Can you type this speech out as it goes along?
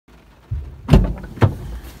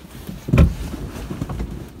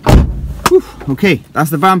Whew, okay, that's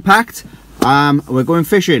the van packed. We're going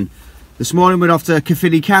fishing. This morning we're off to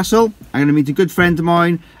Caerphilly Castle. I'm going to meet a good friend of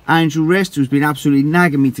mine, Andrew Wrist, who's been absolutely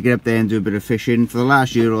nagging me to get up there and do a bit of fishing for the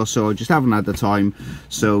last year or so. I just haven't had the time.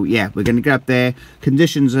 So yeah, we're going to get up there.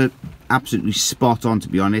 Conditions are absolutely spot on, to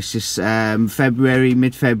be honest. It's February,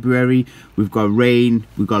 mid-February. We've got rain,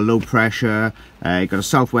 we've got low pressure, got a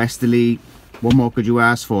southwesterly. What more could you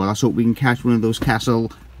ask for? Let's hope we can catch one of those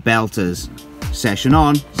Castle belters. Session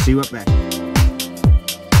on, see you up there.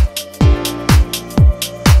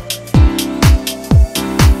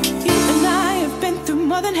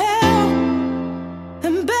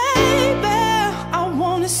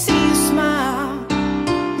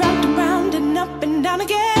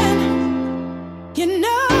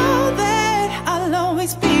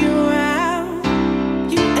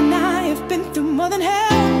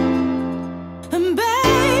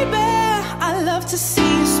 To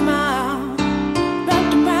see you smile,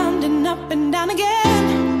 round and round and up and down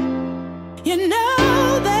again. You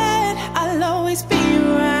know that I'll always be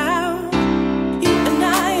around. You and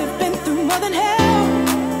I have been through more than hell,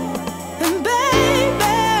 and baby,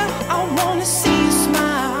 I wanna see you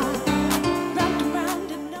smile, round and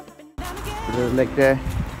round and up and down again. There's a lick there.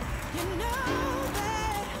 You know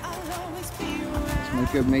that I'll always be around. It's my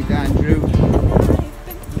good mate Andrew,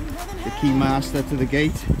 the key master to the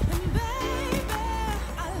gate.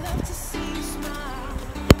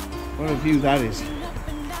 What a view that is.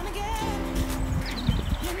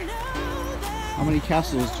 How many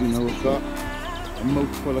castles do you know have got a moat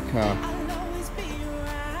full of car?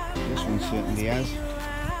 This one certainly has.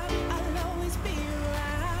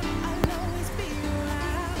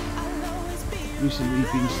 Recently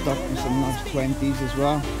been stocked with some nice 20s as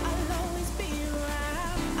well.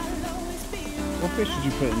 What fish did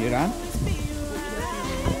you put in your hand?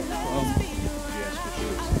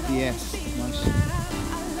 Yes, nice.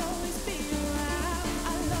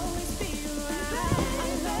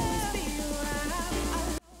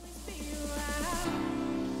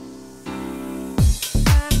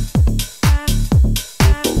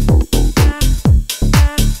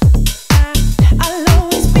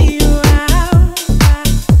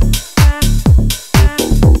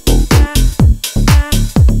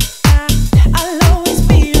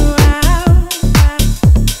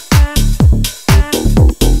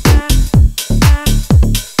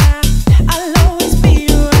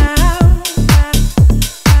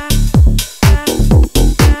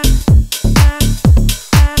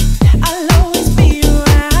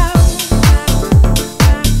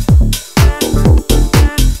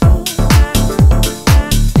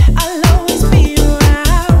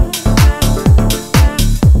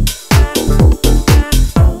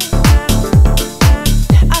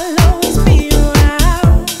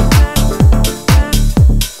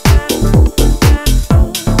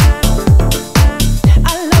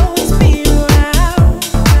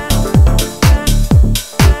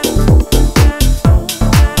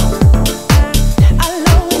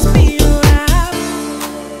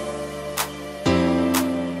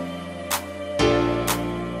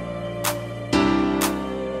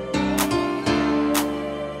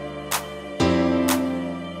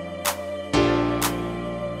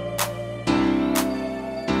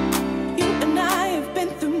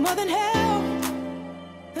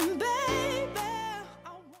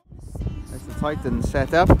 Tighten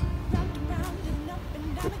set up.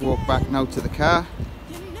 Quick walk back now to the car.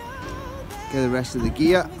 Get the rest of the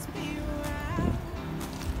gear.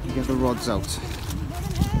 And get the rods out.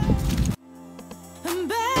 And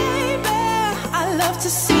baby, I love to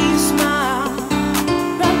see you smile,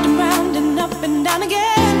 round and round and up and down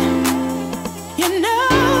again. You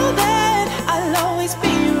know that I'll always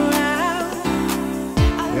be around.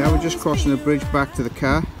 Yeah, we're just crossing the bridge back to the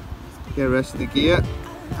car. Get the rest of the gear.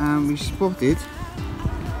 And we spotted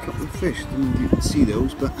a couple of fish. I don't know if you can see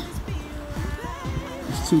those, but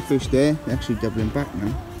there's two fish there. They're actually doubling back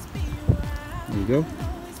now. There we go.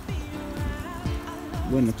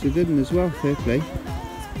 One looks a good one as well, fair play.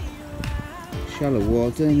 Shallow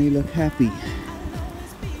water and they look happy.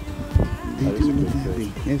 They do look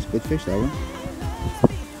happy. Yeah, it's a good fish that one.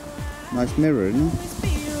 Nice mirror, isn't it?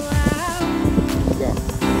 Yeah.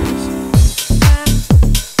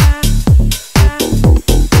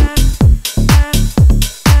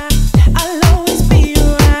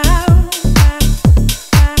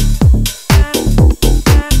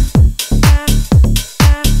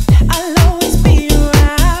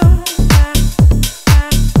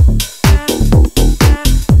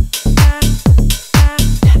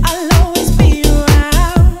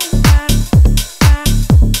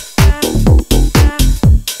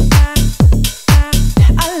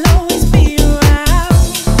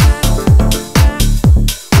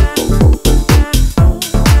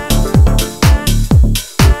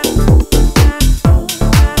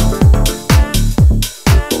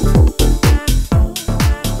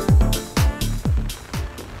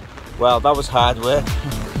 Well, that was hard work.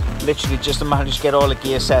 Literally just to manage to get all the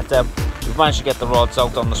gear set up. We've managed to get the rods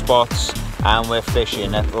out on the spots and we're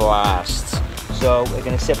fishing at last. So we're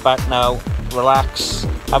going to sit back now, relax,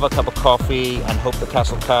 have a cup of coffee and hope the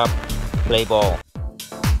Castle Carp play ball.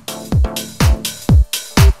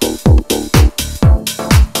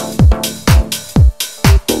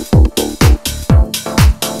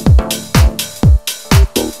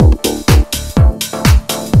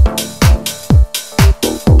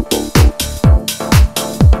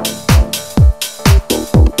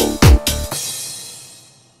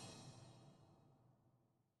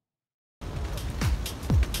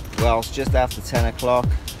 Well, it's just after 10 o'clock,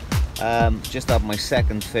 just had my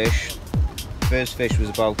second fish. First fish was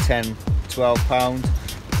about 10-12 pound,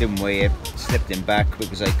 didn't weigh it, slipped him back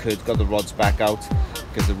quick as I could, got the rods back out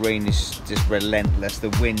because the rain is just relentless.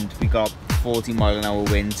 The wind, we got 40-mile-an-hour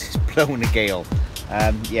wind, it's blowing a gale.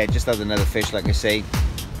 Yeah, just had another fish, like I say,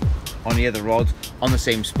 on the other rod, on the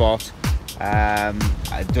same spot. I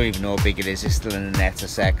don't even know how big it is, it's still in the net a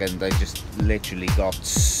second. I just literally got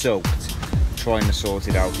soaked trying to sort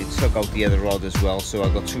it out. It took out the other rod as well, so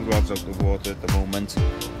I've got 2 rods out of the water at the moment.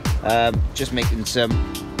 Just making some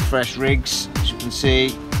fresh rigs, as you can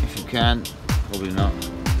see, if you can, probably not.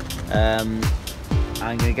 I'm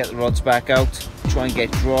going to get the rods back out, try and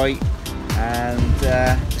get dry,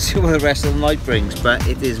 and see what the rest of the night brings, but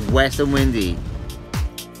it is wet and windy.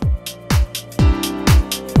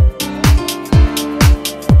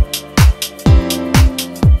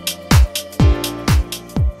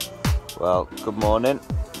 Well, good morning.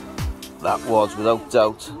 That was without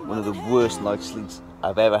doubt one of the worst night sleeps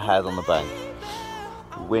I've ever had on the bank.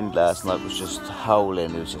 The wind last night was just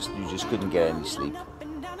howling. It was just, you just couldn't get any sleep.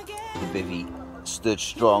 The bivvy stood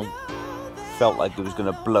strong. Felt like it was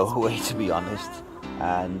going to blow away, to be honest.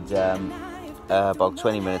 And about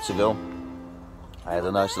 20 minutes ago, I had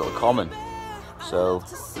a nice little common. So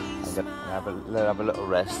I'm going to have a little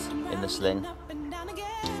rest in the sling. I'm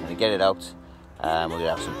going to get it out. We're going to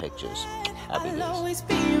have some pictures. Happy days.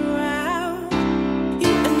 You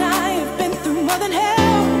and I have been through more than hell.